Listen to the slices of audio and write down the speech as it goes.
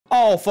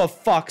Oh, for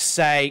fuck's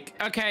sake.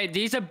 Okay,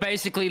 these are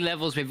basically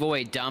levels we've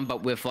already done,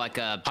 but with like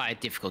a higher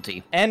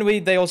difficulty. And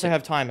they also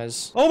have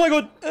timers. Oh my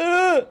god.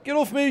 Get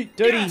off me.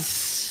 Dirty.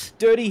 Yes!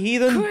 Dirty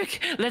heathen.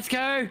 Quick, let's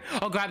go.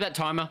 I'll grab that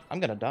timer. I'm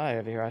gonna die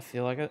over here, I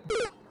feel like it.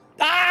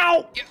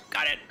 Ow! Yep,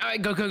 got it. All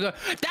right, go, go, go.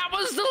 That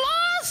was the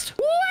last.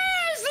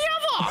 Where's the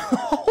other?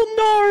 Oh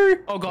no!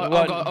 Oh god,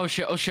 What? oh god, oh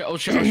shit, oh shit, oh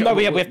shit, oh shit. No,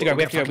 we have to go.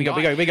 We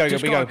go.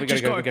 Just We go.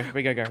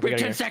 Quick,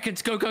 10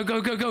 seconds. Go, go,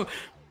 go, go, go.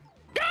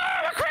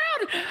 Ah, my crown!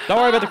 Don't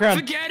worry about the crown.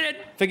 Forget it.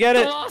 Forget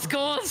it. The last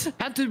course.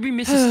 How did we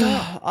miss a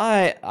star?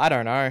 I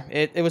don't know.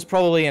 It was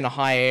probably in a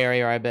high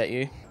area, I bet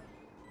you.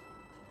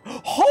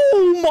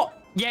 Oh my!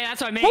 Yeah,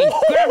 that's what I mean.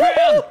 Grab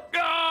crown.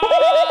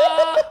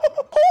 Ah!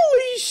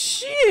 Holy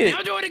shit!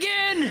 Now do it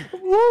again.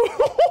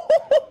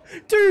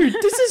 Dude,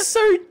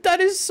 that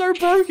is so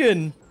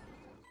broken.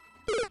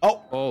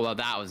 Oh. Oh, well,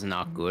 that was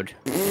not good.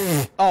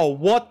 Oh,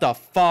 what the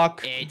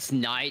fuck? It's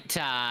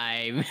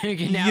nighttime.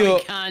 Now we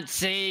can't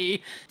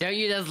see. Don't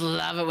you just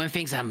love it when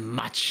things are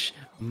much,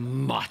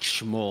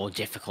 much more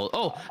difficult?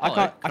 Oh, I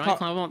can't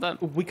climb up that?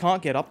 We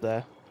can't get up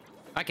there.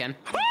 I can.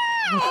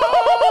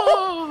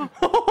 Oh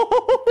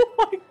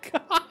my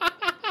god.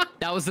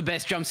 That was the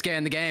best jump scare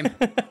in the game.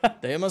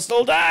 They must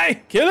all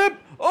die. Kill him.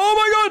 Oh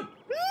my god.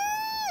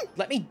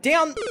 Let me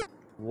down.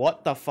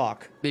 What the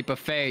fuck? Leap of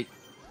fate.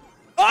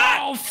 Ah!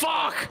 Oh,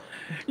 fuck!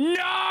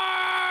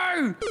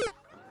 No!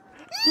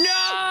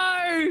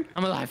 No!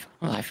 I'm alive.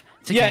 I'm alive.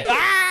 It's okay. Yeah.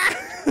 Ah!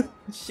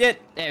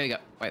 Shit. There we go.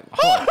 Wait,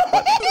 hold on.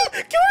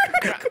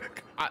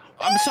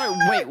 I'm sorry.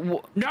 Wait.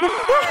 No!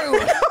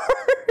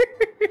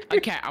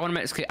 Okay, I want to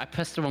make this clear. I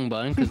pressed the wrong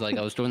button because like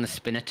I was doing the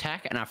spin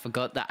attack and I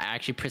forgot that I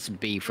actually pressed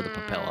B for the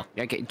propeller.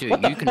 Okay,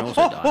 dude, you can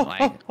also die.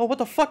 Like... Oh, what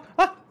the fuck?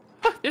 Ah!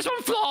 This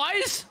one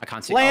flies! I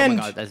can't see. Land. Oh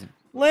my god, there's...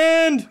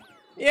 Land.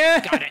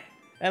 Yeah. Got it.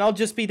 And I'll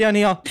just be down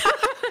here.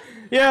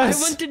 Yes.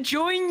 I want to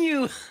join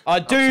you.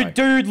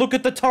 Dude, look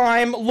at the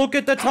time. Look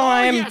at the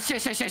time. Oh, yes.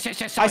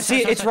 I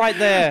see it. It's right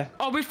there.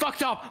 Oh, we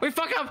fucked up. We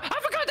fucked up. I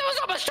forgot there was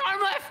not much time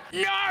left.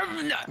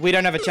 No. We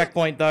don't have a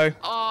checkpoint, though.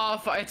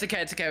 Oh, it's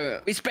okay. It's okay.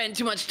 We spent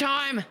too much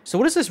time. So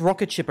what does this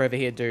rocket ship over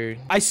here do?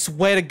 I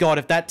swear to God,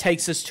 if that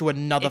takes us to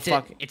another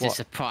It's a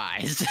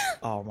surprise.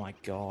 Oh, my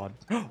God.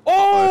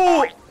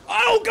 Oh!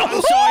 Oh, God.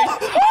 I'm sorry.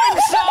 I'm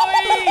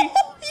sorry.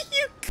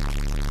 You...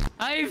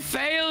 I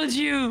failed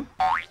you.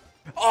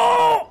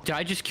 Oh! Did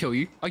I just kill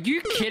you? Are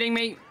you kidding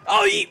me?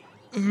 Oh, you...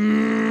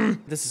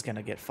 This is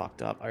gonna get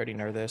fucked up. I already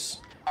know this.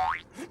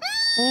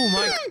 Oh,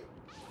 my...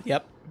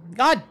 Yep.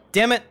 God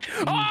damn it.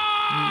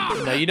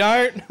 Oh! No, you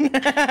don't.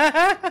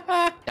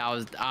 That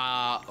was...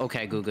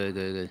 okay,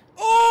 good.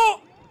 Oh!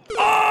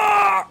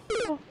 Ah!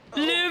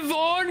 Live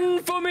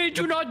on for me,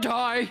 do not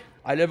die.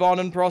 I live on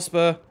and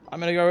prosper. I'm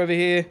gonna go over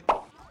here.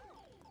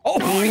 Oh!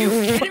 Are you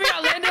kidding me?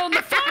 I landed on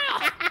the fire.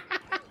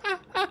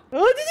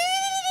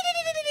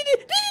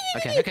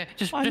 Okay.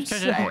 Just calm.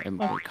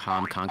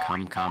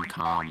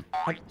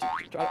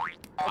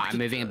 I'm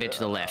moving a bit to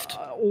the left.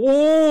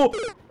 Oh!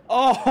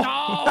 Oh! No!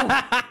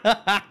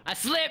 I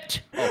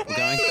slipped. Oh, we're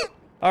going.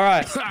 All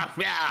right.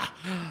 Yeah.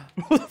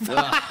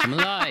 I'm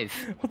alive.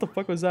 What the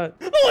fuck was that?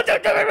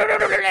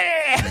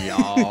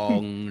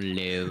 Long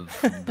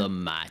live the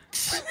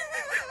mat.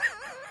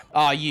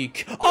 Oh,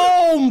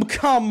 oh,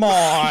 come on!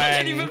 I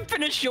didn't even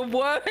finish your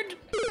word.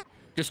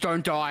 Just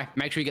don't die.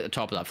 Make sure you get the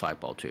top of that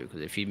flagpole too,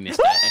 because if you miss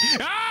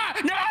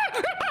that... No!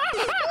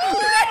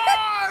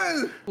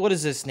 What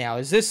is this now?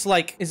 Is this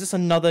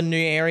another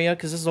new area?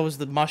 Because this is always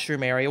the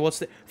mushroom area. What's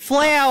the...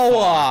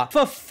 Flower!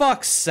 For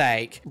fuck's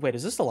sake. Wait,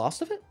 is this the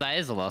last of it? That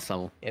is the last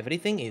level.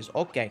 Everything is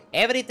okay.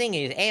 Everything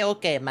is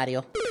a-okay,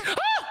 Mario.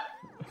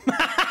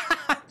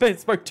 But it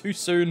spoke too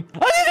soon.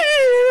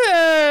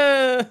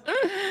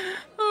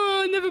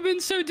 Oh, I've never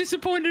been so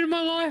disappointed in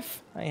my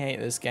life. I hate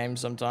this game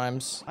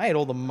sometimes. I hate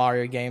all the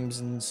Mario games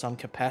in some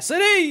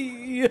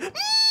capacity. No!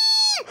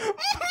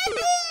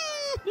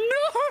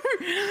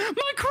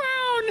 My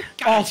crown!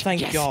 Oh,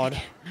 thank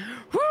God.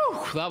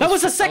 Whew, that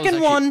was the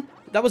second one.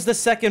 That was the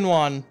second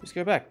one. Let's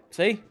go back.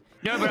 See?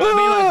 No, but I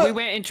mean, like, we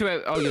went into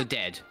it. Oh, you're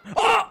dead.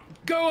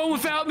 Go on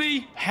without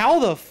me. How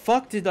the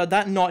fuck did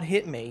that not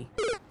hit me?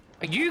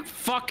 Are you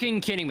fucking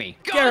kidding me?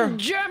 God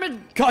damn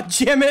it! God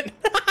damn it!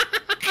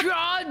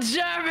 God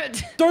damn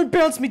it! Don't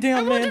bounce me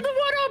down, man. I wanted the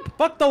one-up.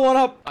 Fuck the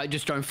one-up. I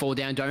just don't fall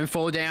down. Don't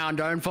fall down.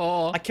 Don't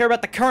fall. I care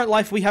about the current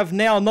life we have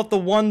now, not the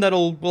one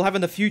we'll have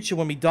in the future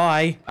when we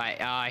die.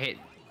 I hit.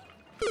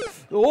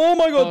 Oh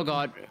my God. Oh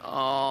God.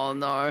 Oh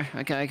no.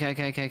 Okay.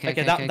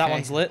 Okay, that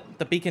one's lit.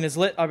 The beacon is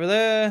lit over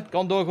there.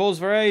 Gondor calls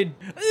for aid.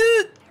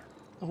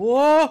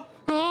 Whoa.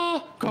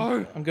 Oh,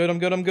 go. I'm good. I'm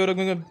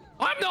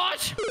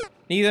not.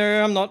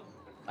 Neither. I'm not.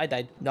 I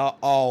died. No.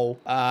 Oh.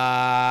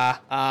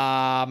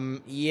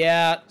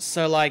 Yeah.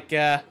 So like,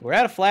 we're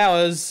out of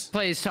flowers.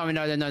 Please tell me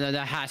no.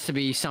 There has to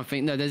be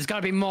something. No, there's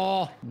gotta be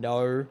more.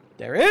 No,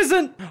 there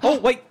isn't. Oh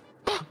wait.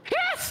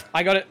 Yes.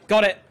 I got it.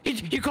 Got it.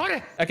 You got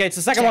it. Okay, it's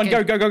the second one. Go.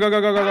 Okay, go.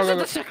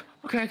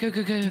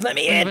 Let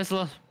me in.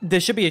 There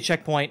should be a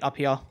checkpoint up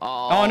here.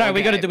 Oh no,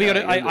 we gotta do.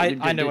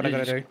 I know what I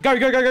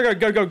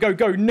gotta do.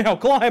 Go. Now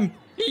climb.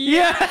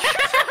 Yeah.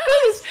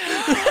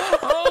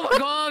 Oh my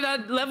god,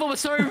 that level was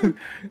so.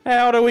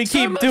 How do we So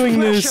keep much doing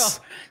pressure. this?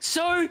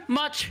 So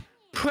much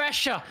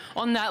pressure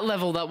on that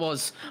level that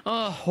was.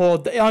 Oh.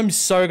 Oh, I'm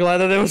so glad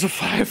that there was a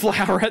fire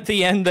flower at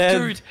the end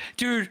there.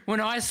 Dude, when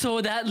I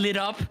saw that lit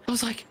up, I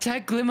was like, is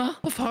that glimmer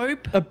of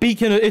hope? A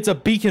beacon. It's a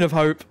beacon of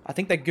hope. I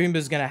think that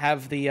Goomba's gonna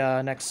have the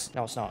next.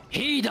 No, it's not.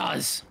 He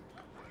does.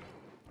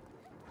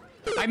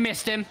 I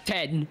missed him.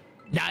 10,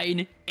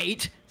 9,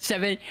 8,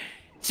 7,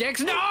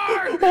 6. No!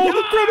 Oh, No!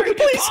 grab it,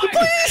 please,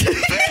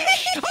 please!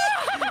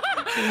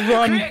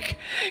 Run. Quick!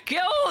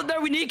 Kill!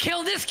 No, we need to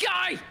kill this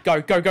guy!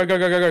 Go, go, go, go,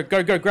 go, go, go,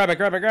 go, go, grab it,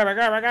 grab it, grab it,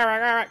 grab it, grab it,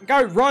 grab it.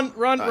 Go, run,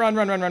 run, run,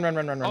 run, run, run, run,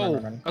 run, run,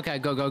 run, run. Okay,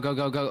 go.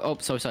 Oh,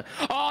 sorry.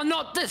 Oh,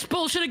 not this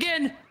bullshit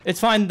again! It's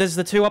fine, there's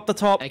the 2 up the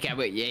top. Okay,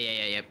 wait,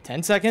 yeah.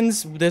 10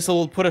 seconds. This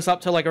will put us up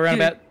to like around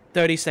about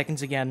 30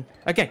 seconds again.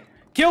 Okay,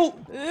 kill.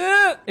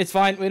 It's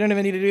fine. We don't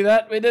even need to do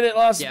that. We did it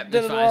last. Yep,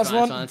 did it last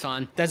one. it's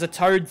fine. There's a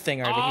toad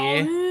thing over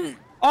here.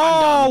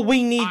 done.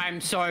 We need. I'm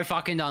so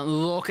fucking done.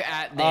 Look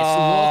at this. Look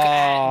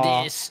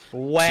at this.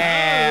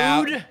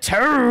 Wow.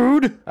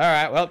 Toad. All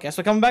right. Well, guess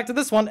we're coming back to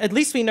this one. At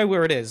least we know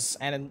where it is,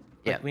 and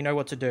we know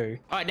what to do.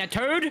 All right, now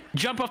Toad,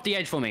 jump off the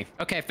edge for me.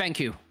 Okay, thank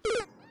you.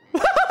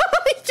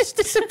 He just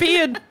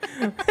disappeared.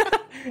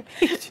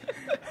 It's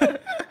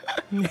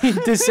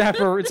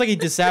like he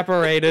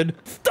disapparated.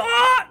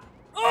 Stop!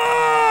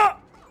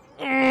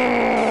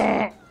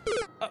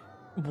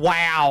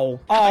 Wow.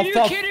 Oh, Are you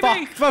kidding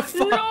me? For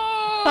fuck. No!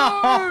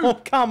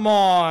 Oh, come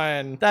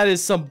on. That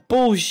is some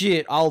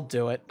bullshit. I'll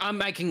do it. I'm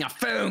making a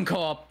phone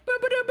call.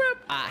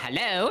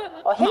 Hello?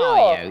 Oh, hello.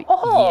 Mario.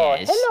 Oh,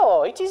 Yes.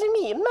 hello. It is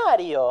me,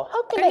 Mario.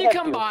 How can I Can you help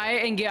come you? by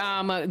and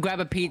get, grab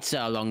a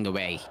pizza along the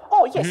way?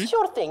 Oh, yes,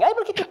 sure thing. I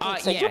will get the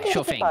pizza. yeah, You can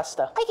sure get the thing.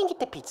 pasta. I can get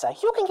the pizza.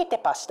 You can get the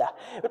pasta.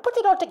 We'll put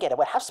it all together.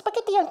 We'll have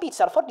spaghetti and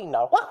pizza for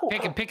dinner. Wahoo!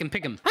 Pick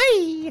him.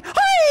 Hey!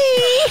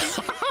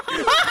 Hey!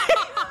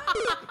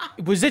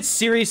 Was it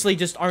seriously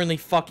just only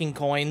fucking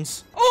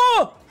coins?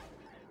 Oh!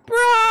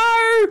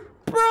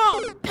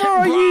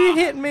 Bro, you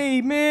hit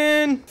me,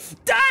 man.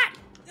 That!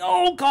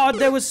 Oh god,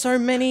 there was so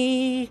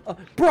many.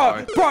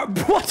 Bro,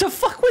 what the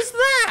fuck was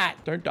that?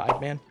 Don't die,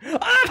 man.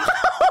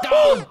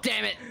 Oh,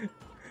 damn it.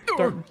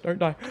 Don't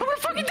die. I'm gonna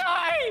fucking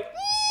die!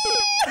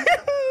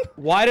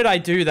 Why did I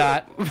do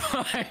that?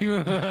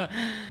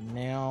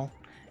 Now.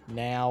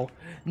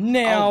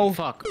 Oh,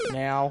 fuck.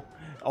 Now.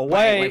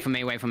 Away. Wait for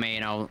me,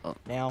 and I'll...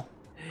 Now.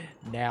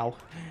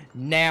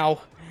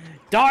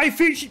 Die,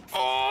 fish!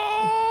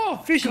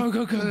 Oh! Fishy! Go.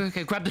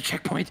 Okay, grab the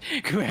checkpoint.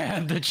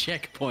 Grab the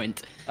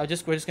checkpoint. We're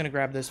just gonna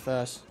grab this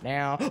first.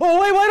 Now.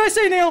 Oh, wait, why did I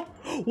say now?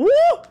 Woo!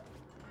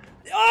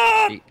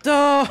 Ah!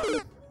 Duh!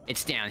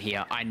 It's down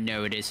here. I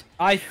know it is.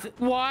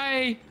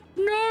 Why?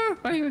 No!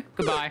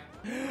 Goodbye.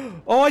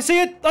 Oh, I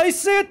see it!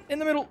 In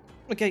the middle.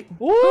 Okay.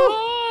 Woo!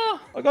 Oh!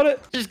 I got it.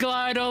 Just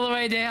glide all the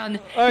way down.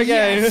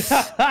 Okay. Yes.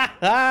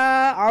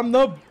 I'm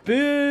the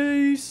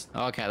beast.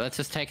 Okay, let's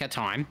just take our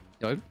time.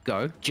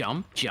 Go.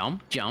 Jump.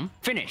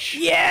 Finish.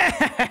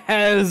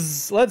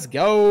 Yes! Let's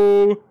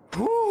go.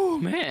 Ooh,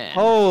 man.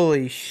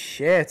 Holy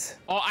shit.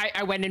 Oh,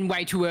 I went in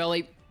way too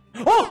early.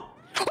 Oh!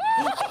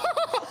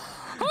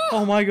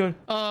 Oh my god.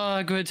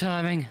 Oh, good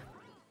timing.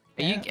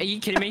 Are you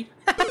kidding me?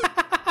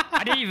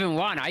 I didn't even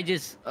run. I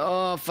just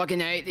fucking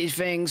hate these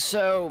things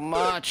so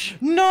much.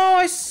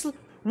 No,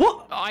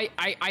 what?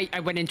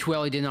 I went in too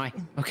early, didn't I?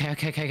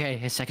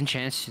 Okay. A second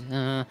chance.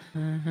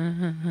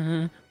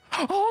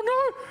 Oh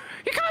no!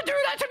 You can't do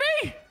that to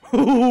me!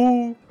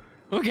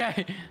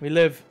 Okay. We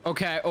live.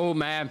 Okay, oh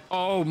man.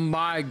 Oh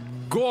my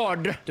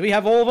god. Do we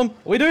have all of them?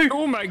 We do.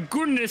 Oh my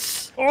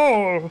goodness.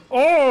 Oh.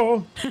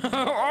 Oh.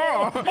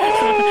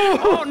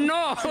 Oh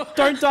no.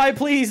 Don't die,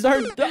 please.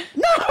 Don't die.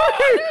 No!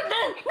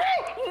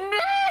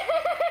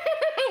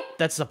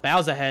 That's the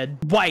Bowser head.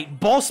 Wait,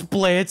 boss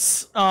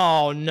blitz.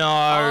 Oh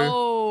no.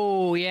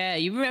 Oh yeah,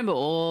 you remember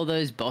all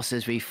those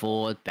bosses we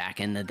fought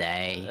back in the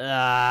day. Good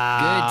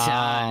Ah.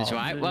 times,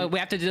 right? Well, we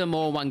have to do them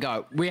all one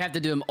go. You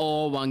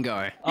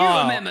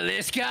Oh. remember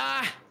this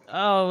guy?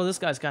 Oh, well, this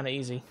guy's kind of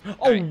easy.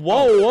 Oh,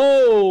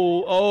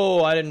 whoa.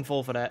 Oh, I didn't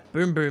fall for that.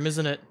 Boom Boom,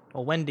 isn't it?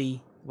 Or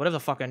Wendy. Whatever the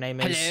fuck her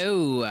name is.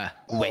 Hello,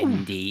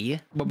 Wendy.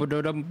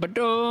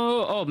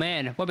 Oh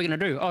man, what are we gonna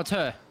do? Oh, it's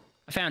her.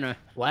 I found her.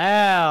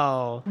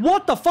 Wow.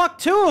 What the fuck?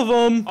 2 of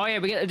them? Oh yeah,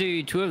 we get to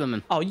do 2 of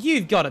them. Oh,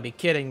 you've got to be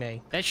kidding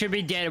me. That should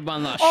be dead in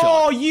one last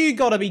Oh, shot. you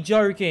got to be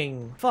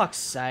joking. Fuck's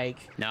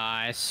sake.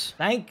 Nice.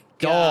 Thank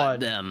Got God.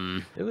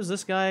 them. Who is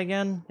this guy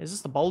again? Is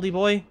this the Baldy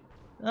boy?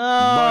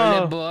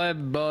 Oh.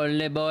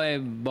 Bolly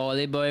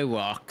boy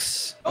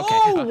rocks. Okay,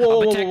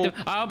 Oh,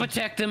 I'll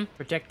protect him.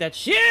 Protect that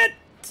shit.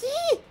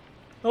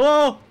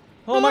 Hello.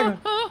 Oh my god.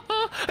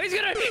 He's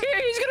gonna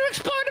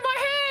explode in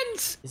my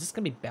hands. Is this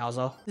gonna be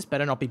Bowser? This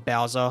better not be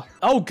Bowser.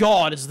 Oh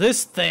god, it's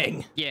this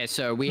thing. Yeah,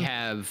 so we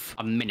have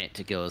a minute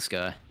to kill this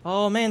guy.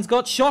 Oh, man's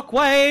got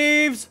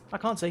shockwaves. I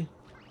can't see.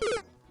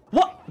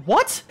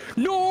 What?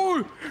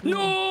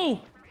 No!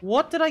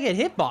 What did I get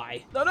hit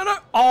by? No.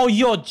 Oh,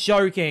 you're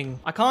joking.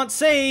 I can't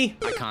see.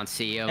 I can't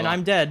see you. And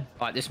I'm dead.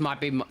 Alright, this might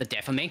be the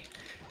death of me.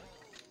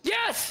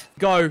 Yes!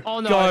 Go, Oh,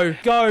 no.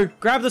 go.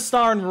 Grab the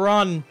star and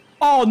run.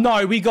 Oh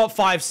no, we got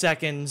 5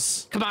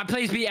 seconds. Come on,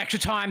 please be extra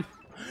time.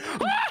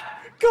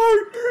 Go.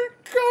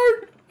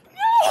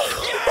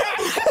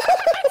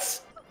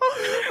 Yes!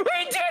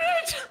 We did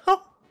it!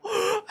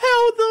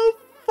 How the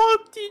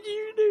fuck did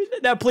you do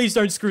that? Now, please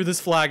don't screw this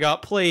flag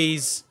up,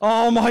 please.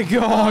 Oh my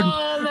god.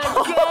 Oh my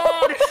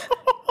god!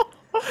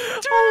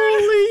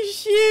 Holy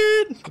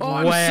shit. Oh,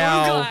 I'm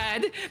wow. so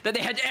glad that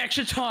they had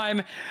extra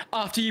time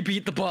after you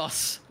beat the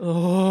boss.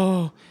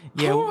 Oh,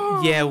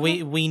 yeah,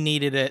 we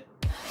needed it.